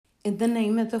In the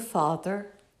name of the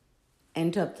Father,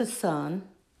 and of the Son,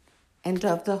 and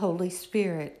of the Holy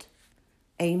Spirit.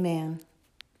 Amen.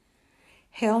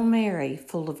 Hail Mary,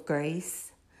 full of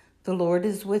grace, the Lord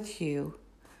is with you.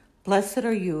 Blessed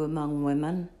are you among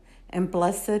women, and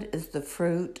blessed is the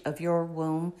fruit of your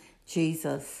womb,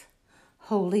 Jesus.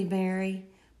 Holy Mary,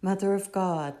 Mother of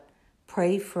God,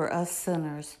 pray for us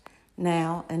sinners,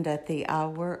 now and at the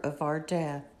hour of our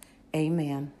death.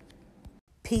 Amen.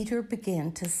 Peter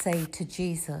began to say to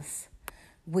Jesus,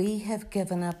 "We have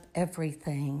given up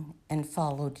everything and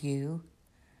followed you."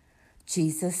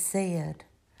 Jesus said,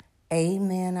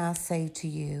 "Amen, I say to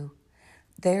you,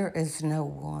 there is no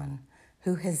one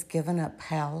who has given up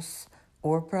house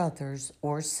or brothers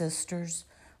or sisters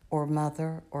or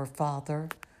mother or father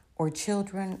or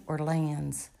children or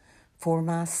lands for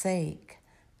my sake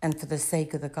and for the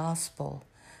sake of the gospel,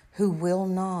 who will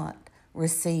not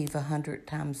receive 100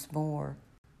 times more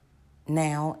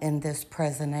now in this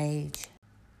present age,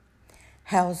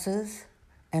 houses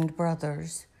and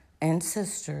brothers and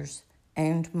sisters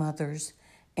and mothers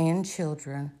and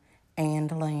children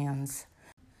and lands,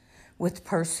 with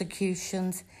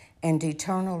persecutions and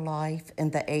eternal life in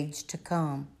the age to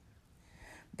come.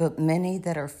 But many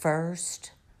that are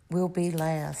first will be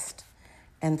last,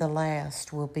 and the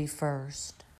last will be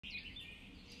first."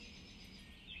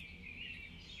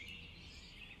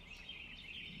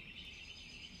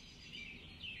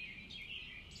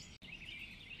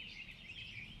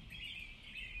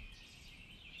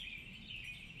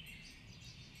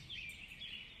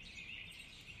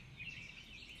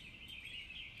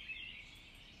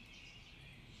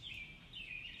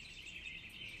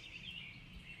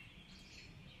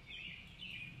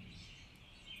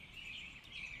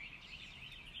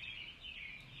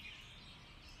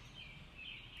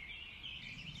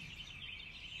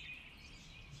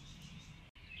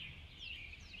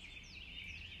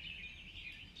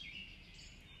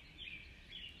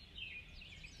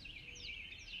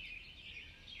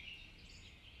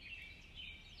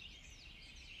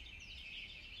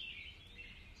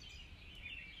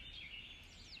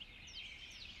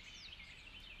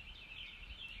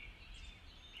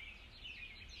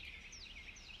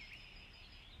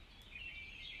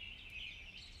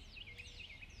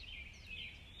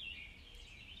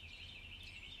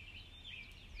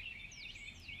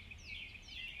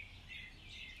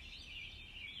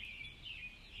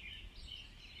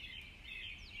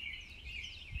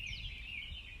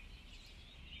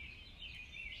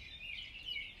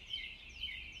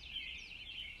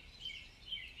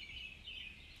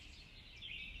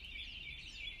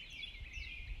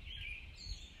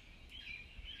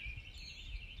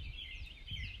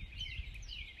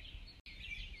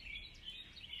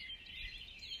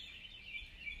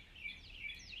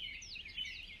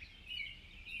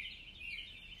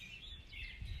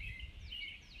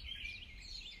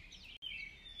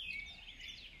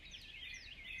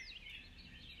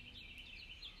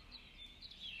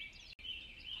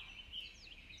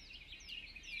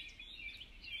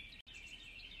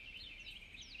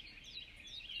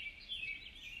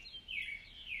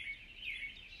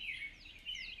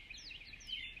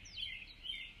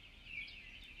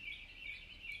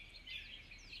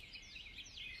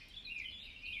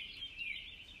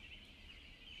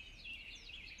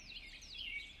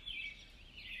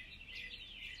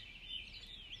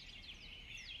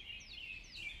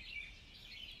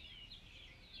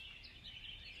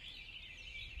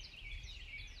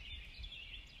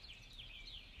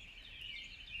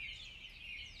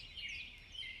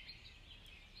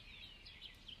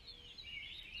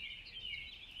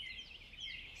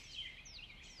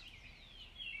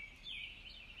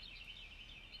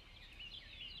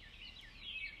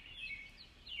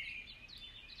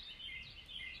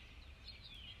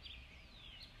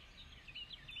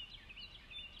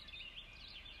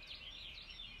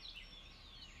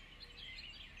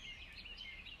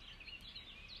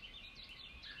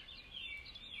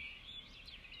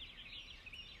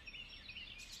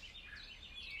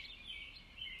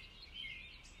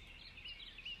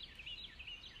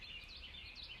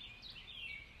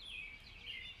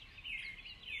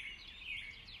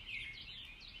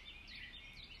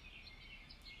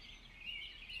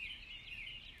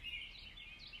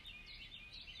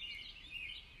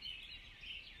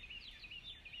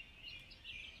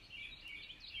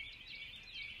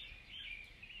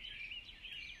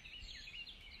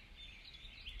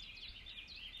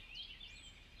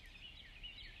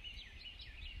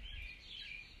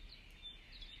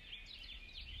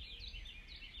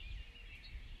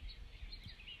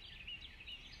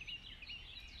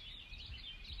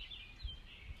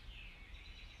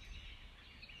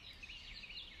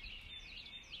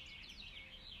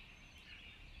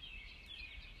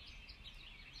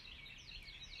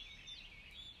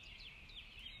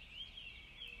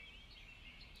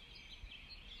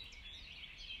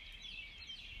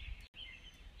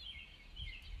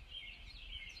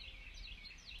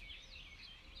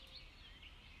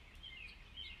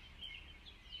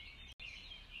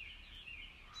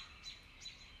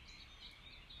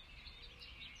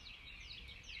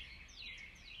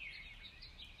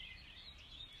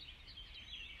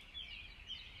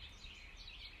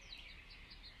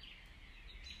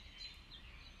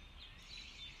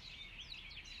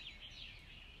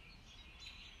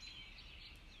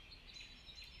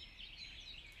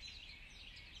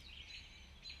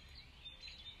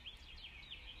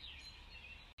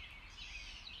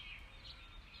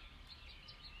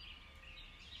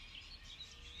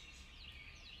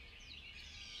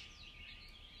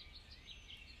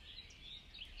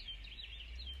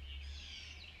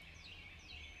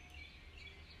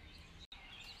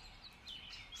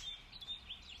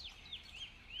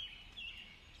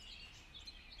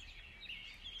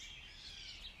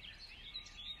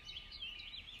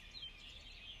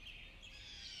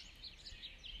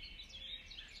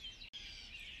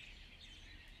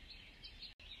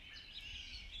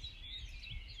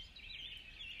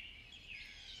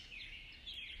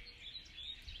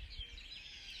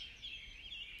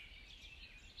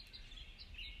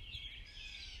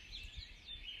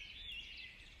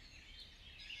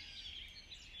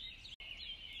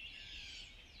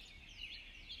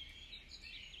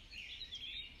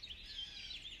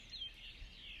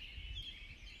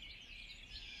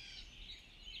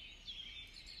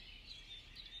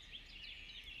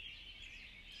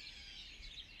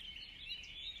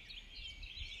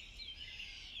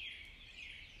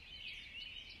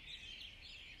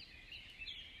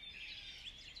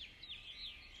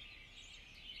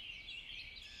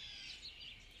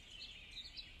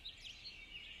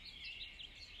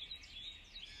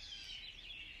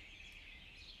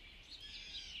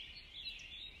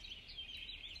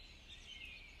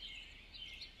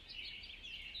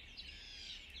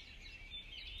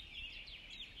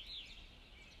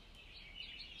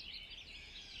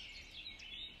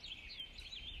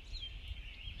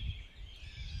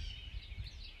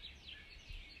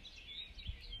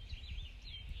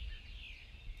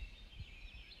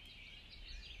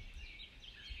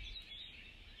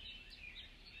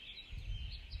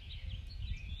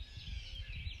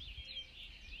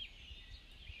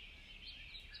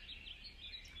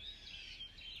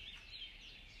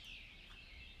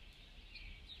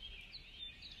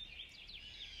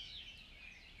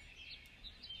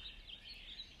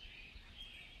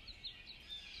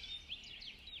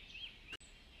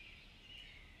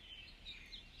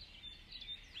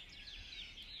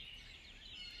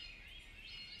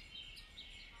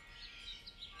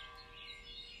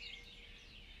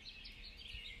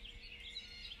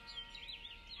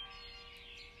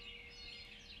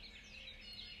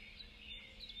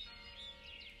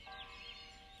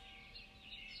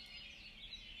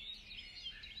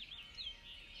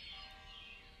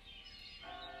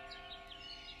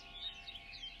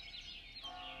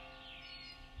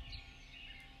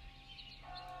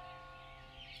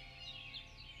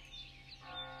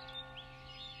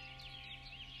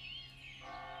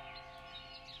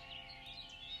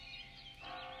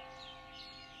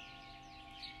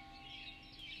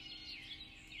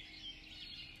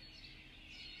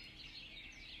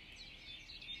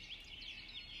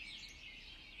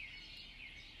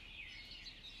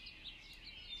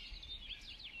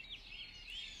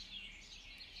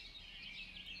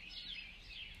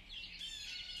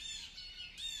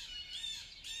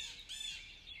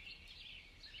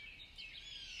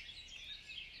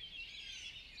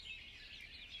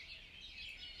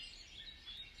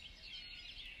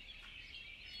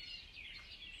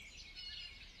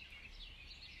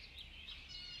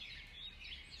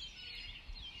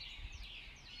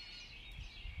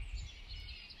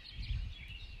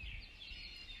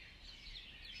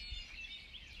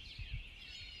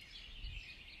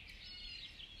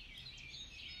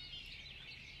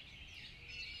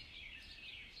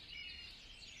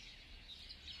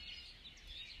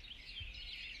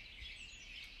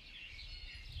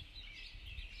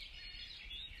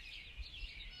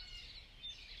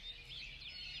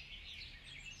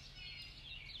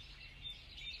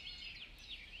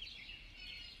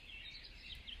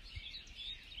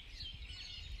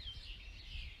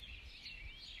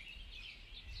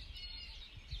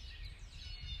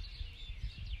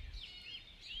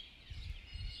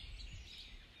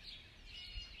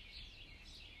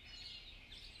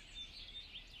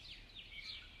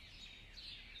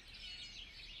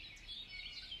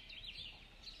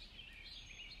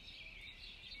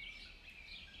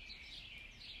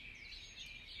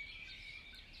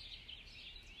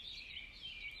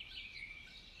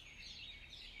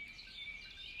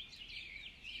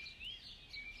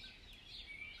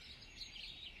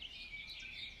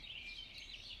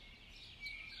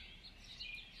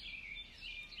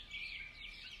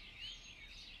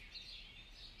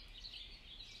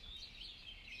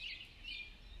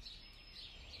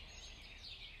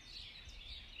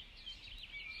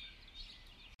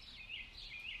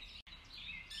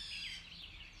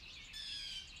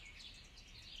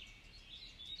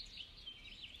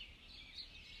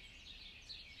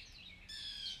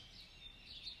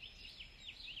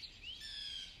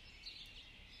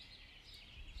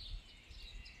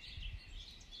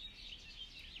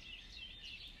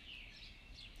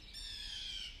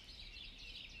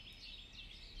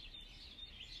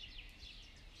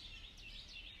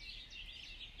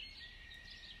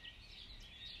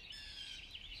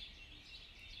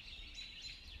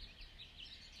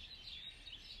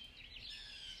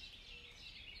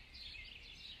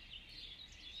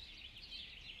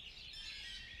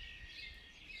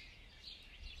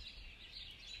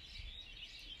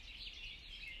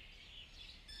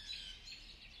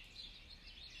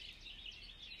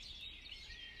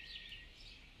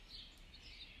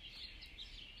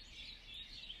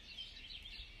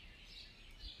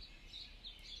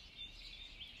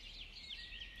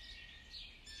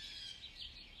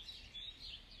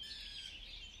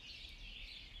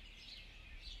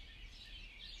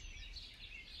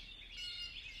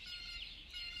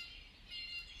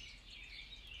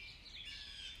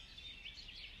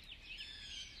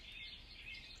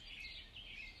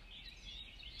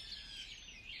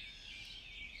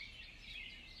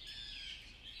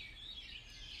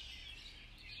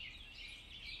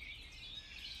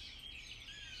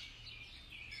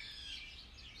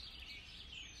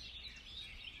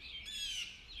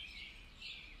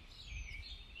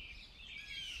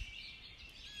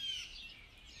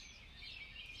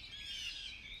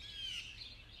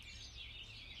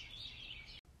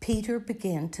 Peter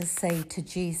began to say to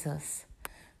Jesus,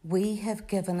 "We have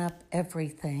given up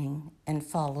everything and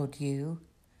followed you."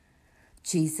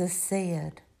 Jesus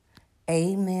said,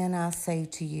 "Amen, I say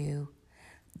to you,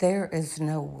 there is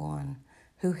no one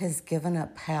who has given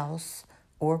up house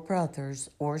or brothers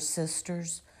or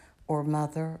sisters or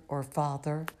mother or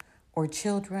father or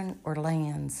children or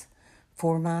lands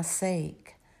for my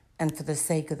sake and for the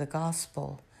sake of the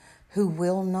gospel, who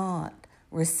will not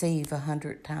receive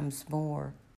 100 times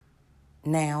more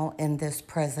now in this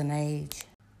present age,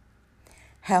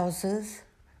 houses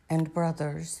and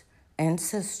brothers and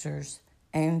sisters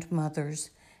and mothers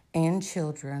and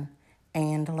children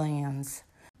and lands,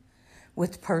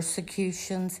 with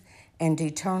persecutions and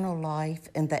eternal life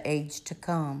in the age to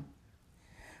come.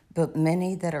 But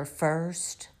many that are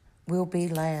first will be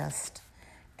last,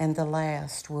 and the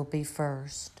last will be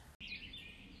first."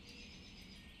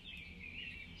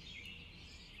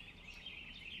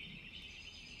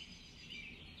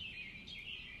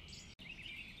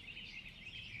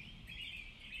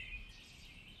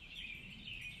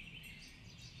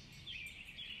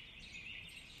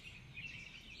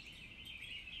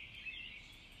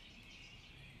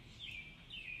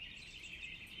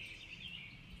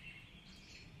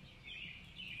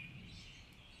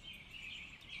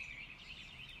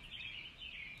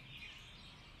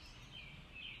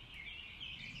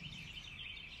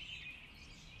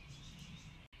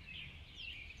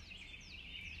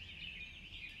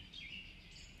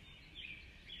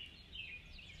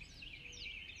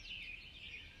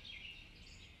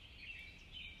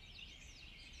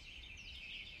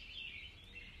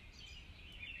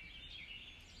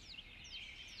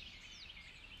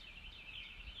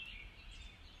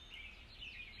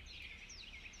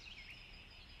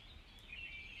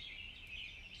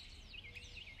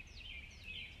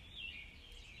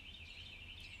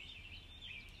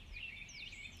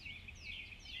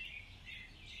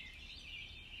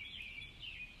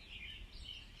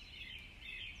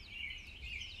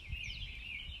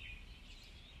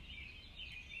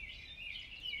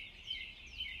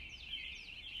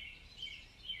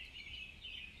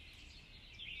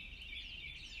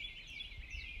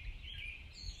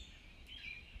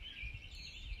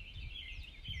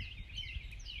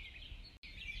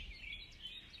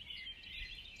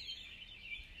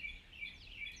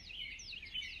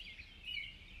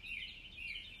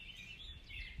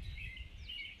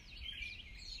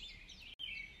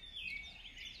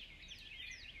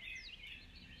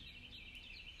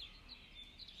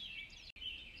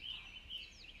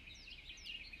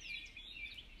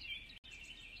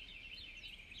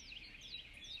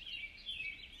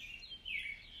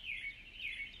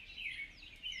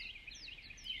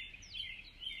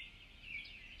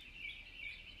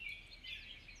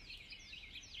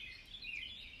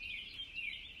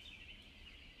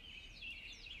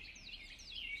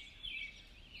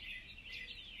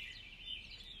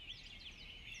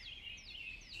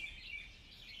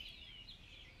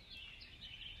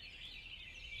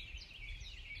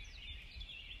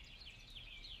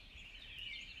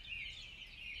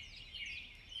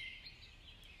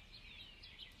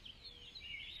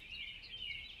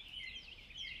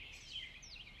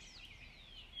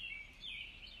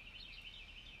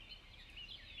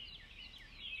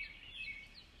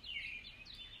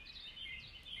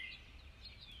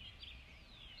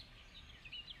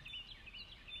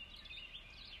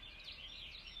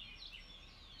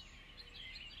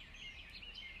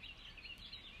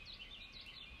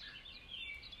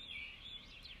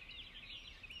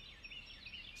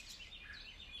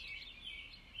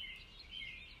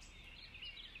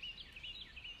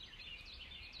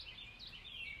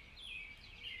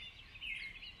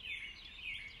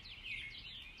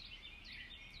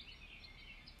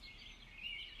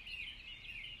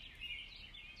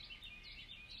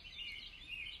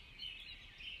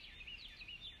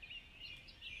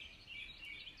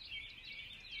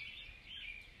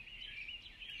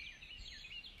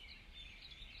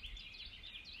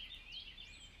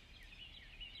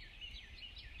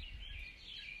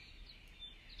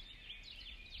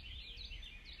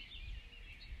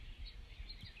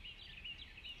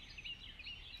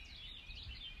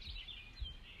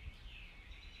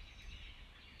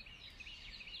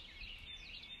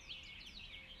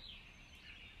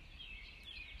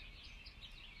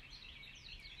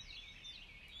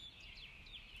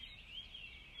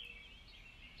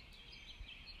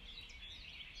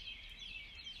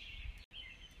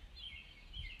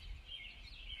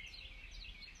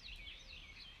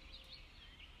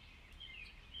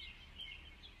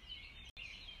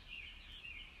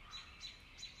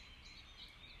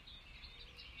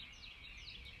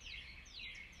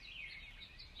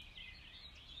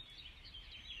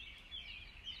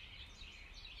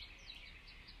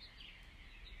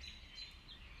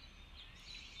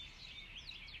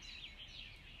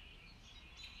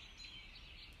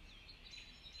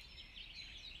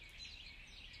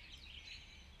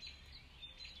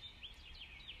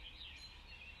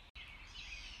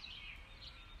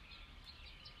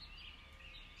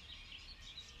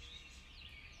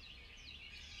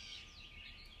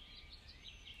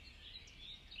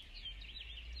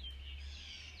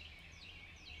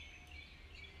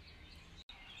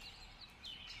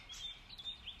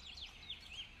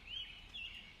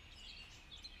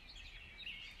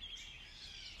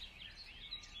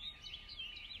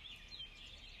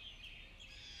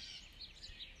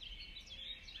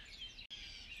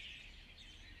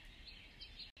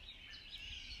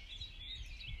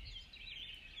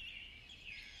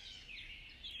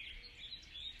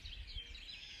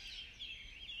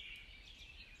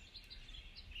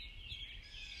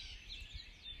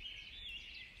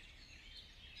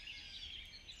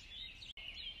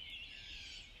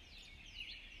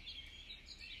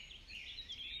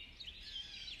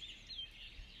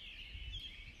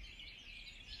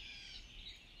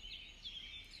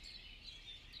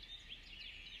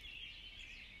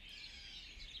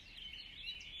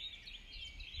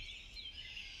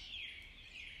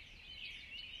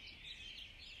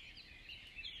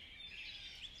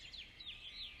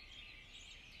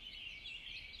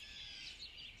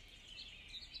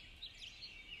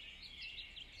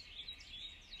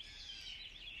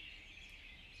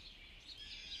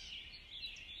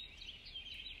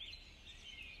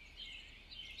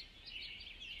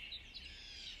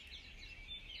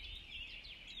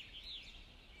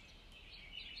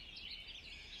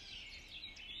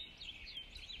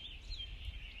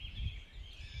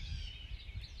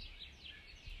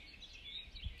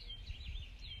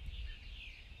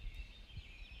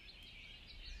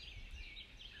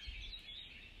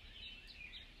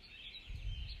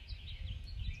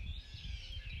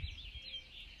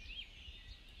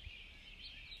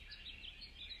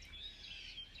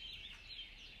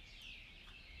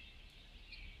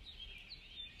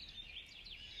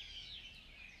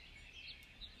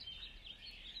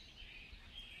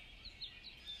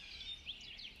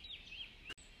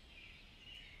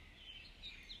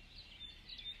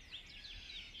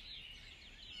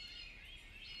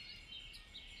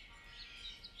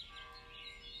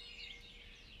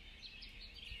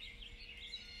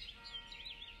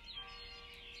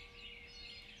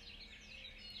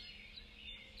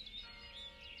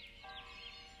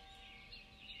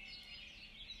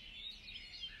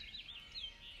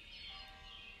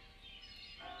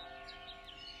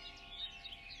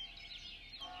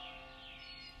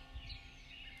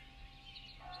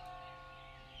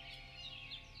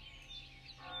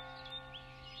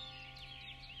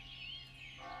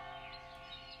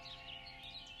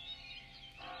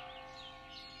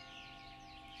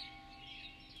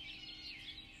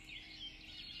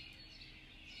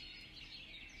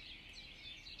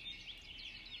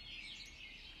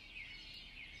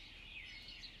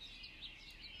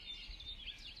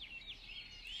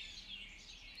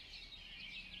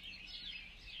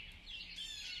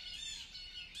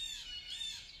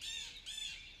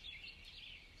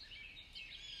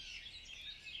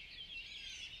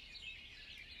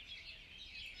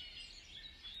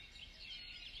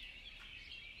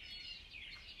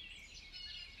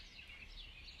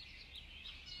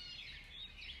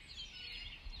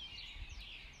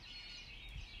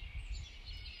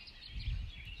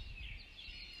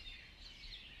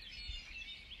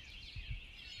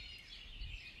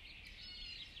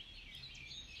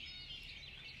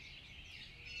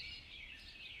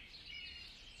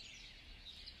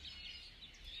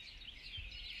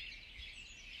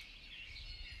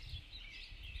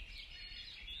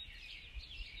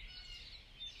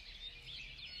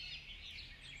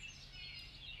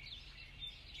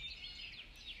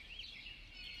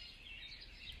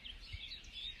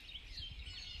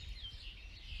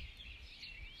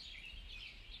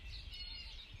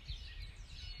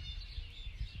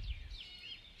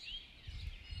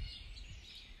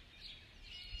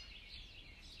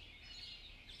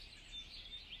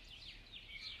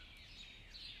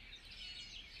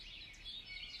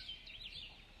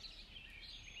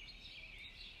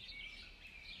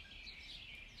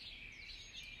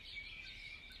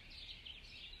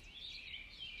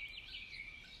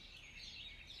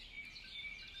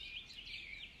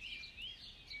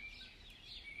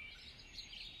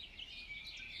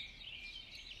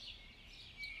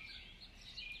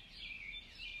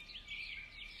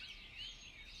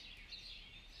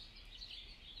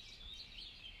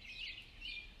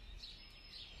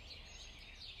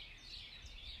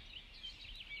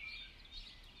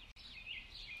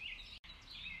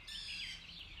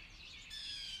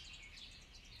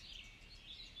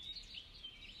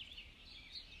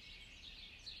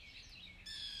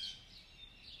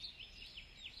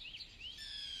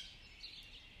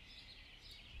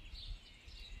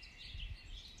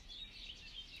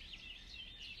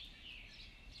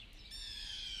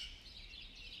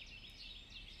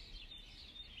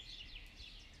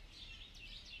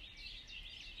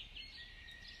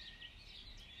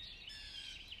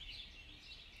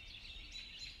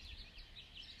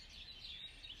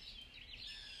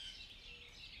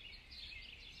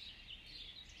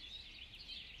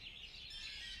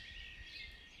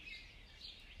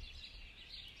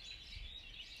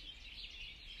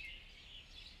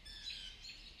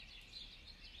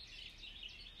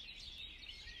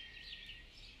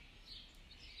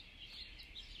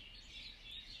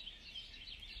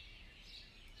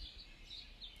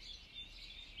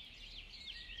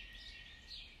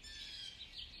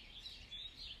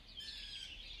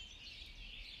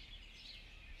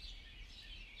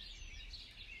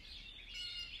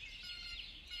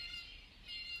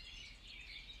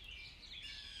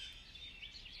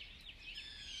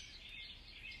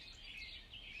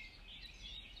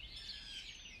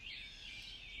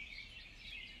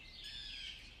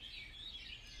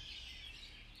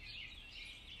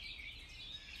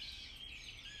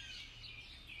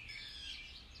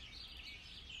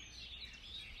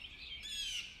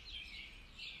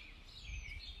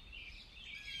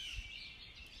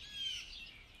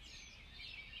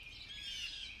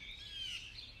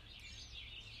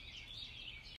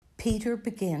 Peter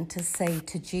began to say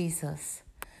to Jesus,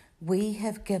 "We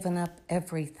have given up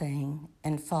everything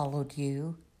and followed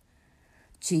you."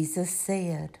 Jesus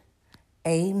said,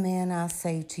 "Amen, I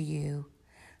say to you,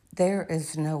 there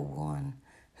is no one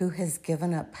who has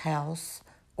given up house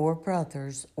or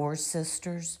brothers or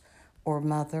sisters or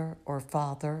mother or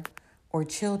father or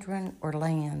children or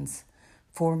lands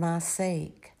for my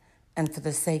sake and for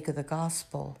the sake of the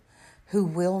gospel, who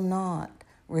will not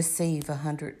receive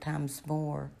 100 times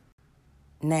more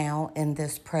now in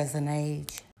this present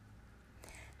age,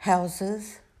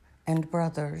 houses and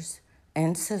brothers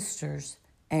and sisters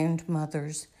and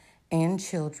mothers and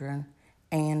children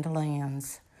and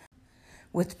lands,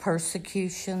 with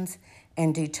persecutions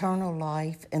and eternal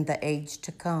life in the age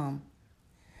to come.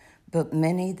 But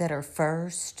many that are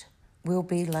first will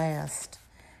be last,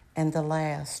 and the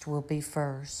last will be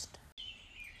first."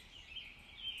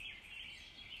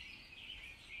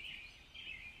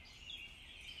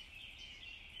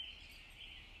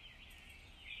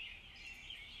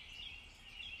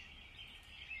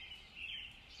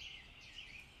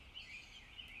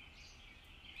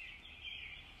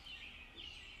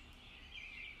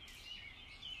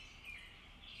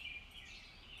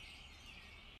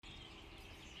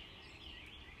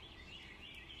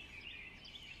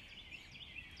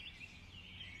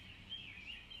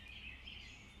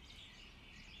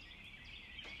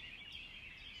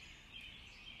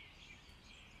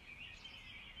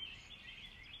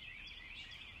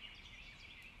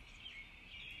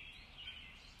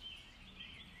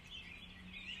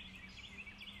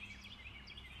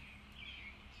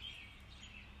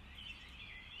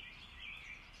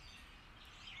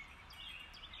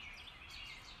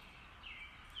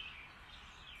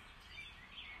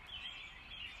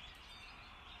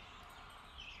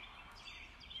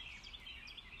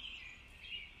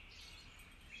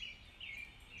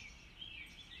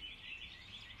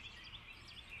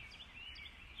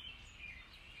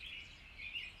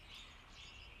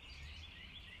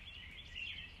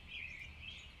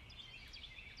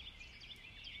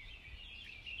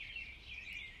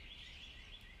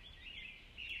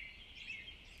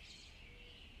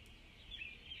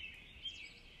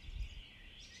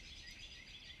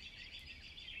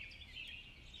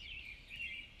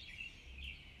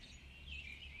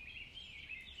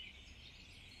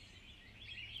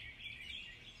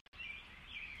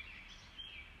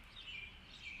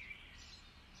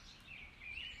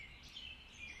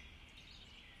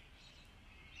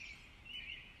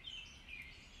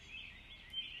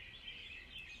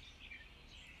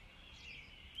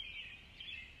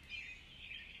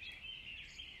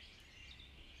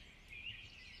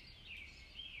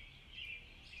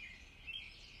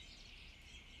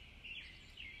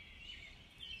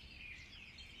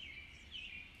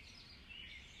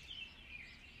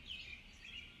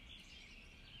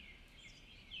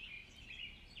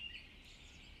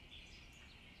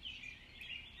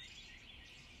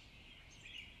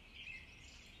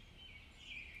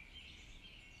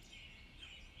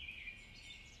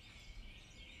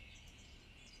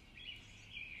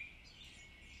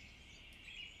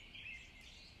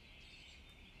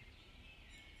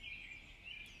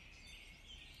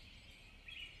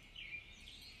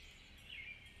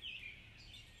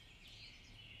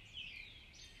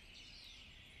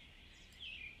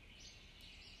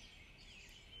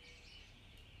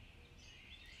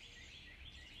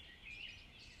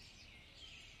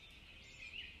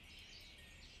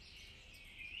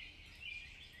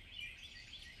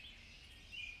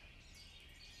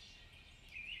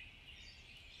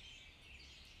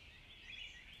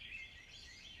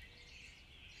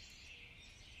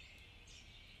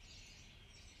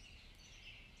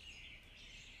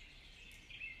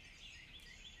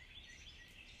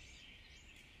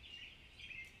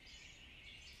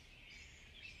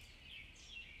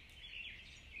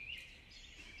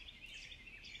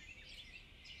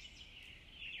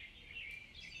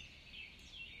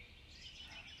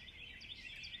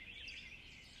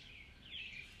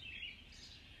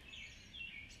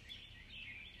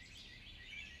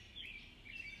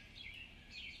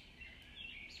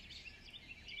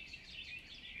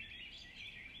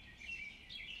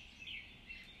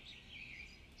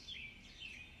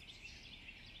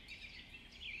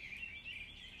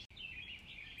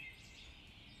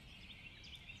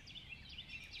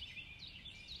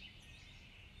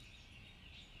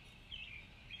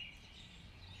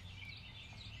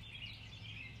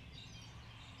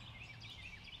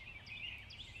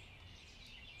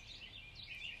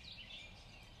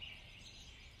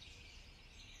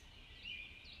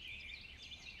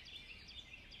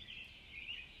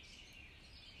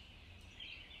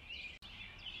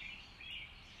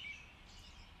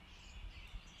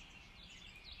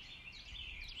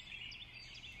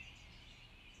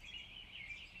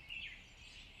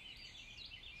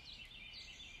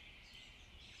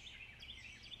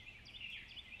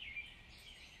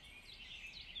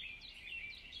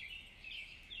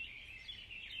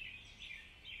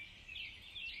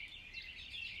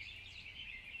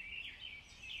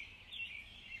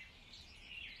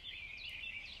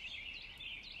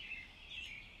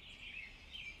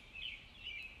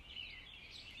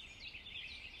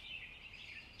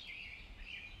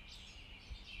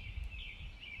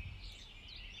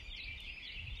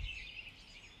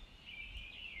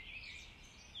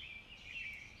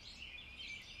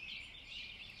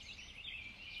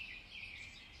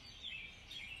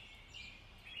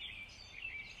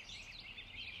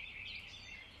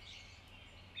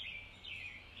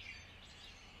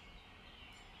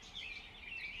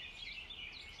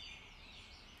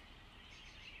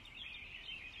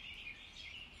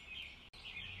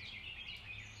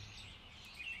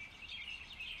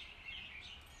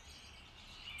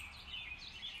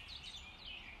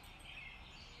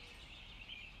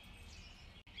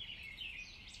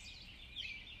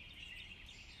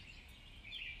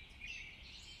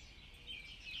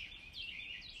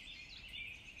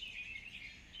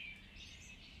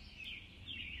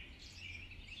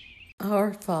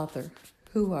 Our Father,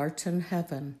 who art in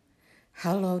heaven,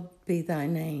 hallowed be thy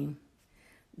name.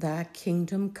 Thy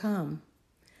kingdom come,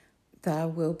 thy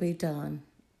will be done,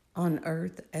 on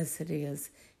earth as it is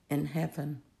in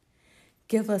heaven.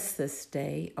 Give us this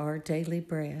day our daily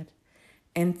bread,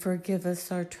 and forgive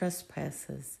us our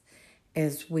trespasses,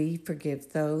 as we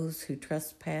forgive those who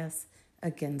trespass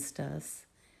against us.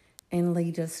 And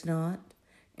lead us not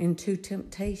into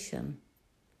temptation,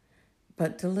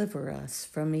 but deliver us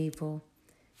from evil.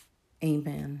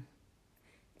 Amen.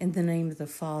 In the name of the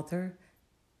Father,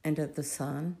 and of the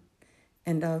Son,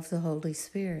 and of the Holy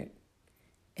Spirit.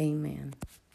 Amen.